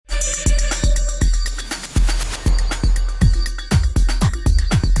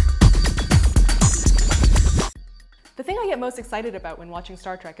most excited about when watching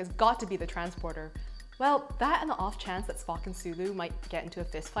Star Trek has got to be the transporter. Well, that and the off chance that Spock and Sulu might get into a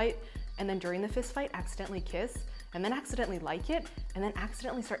fist fight, and then during the fist fight accidentally kiss, and then accidentally like it, and then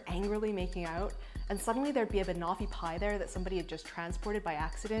accidentally start angrily making out, and suddenly there'd be a banoffee pie there that somebody had just transported by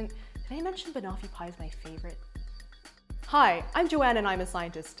accident. Did I mention banoffee pie is my favorite? Hi, I'm Joanne and I'm a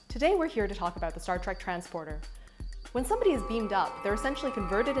scientist. Today we're here to talk about the Star Trek transporter. When somebody is beamed up, they're essentially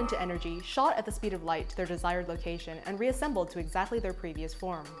converted into energy, shot at the speed of light to their desired location, and reassembled to exactly their previous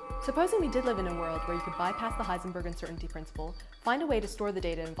form. Supposing we did live in a world where you could bypass the Heisenberg uncertainty principle, find a way to store the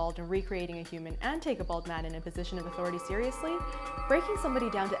data involved in recreating a human, and take a bald man in a position of authority seriously, breaking somebody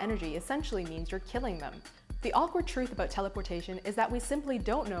down to energy essentially means you're killing them. The awkward truth about teleportation is that we simply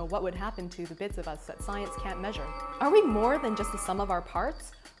don't know what would happen to the bits of us that science can't measure. Are we more than just the sum of our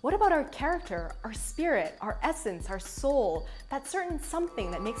parts? What about our character, our spirit, our essence, our soul, that certain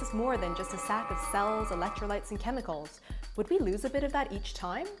something that makes us more than just a sack of cells, electrolytes, and chemicals? Would we lose a bit of that each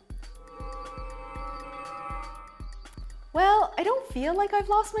time? Well, I don't feel like I've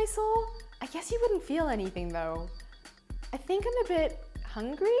lost my soul. I guess you wouldn't feel anything though. I think I'm a bit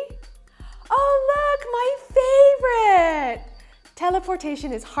hungry? Oh look, my favorite!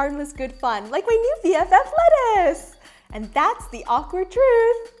 Teleportation is harmless good fun, like my new BFF lettuce! And that's the awkward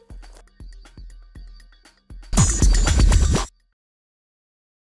truth.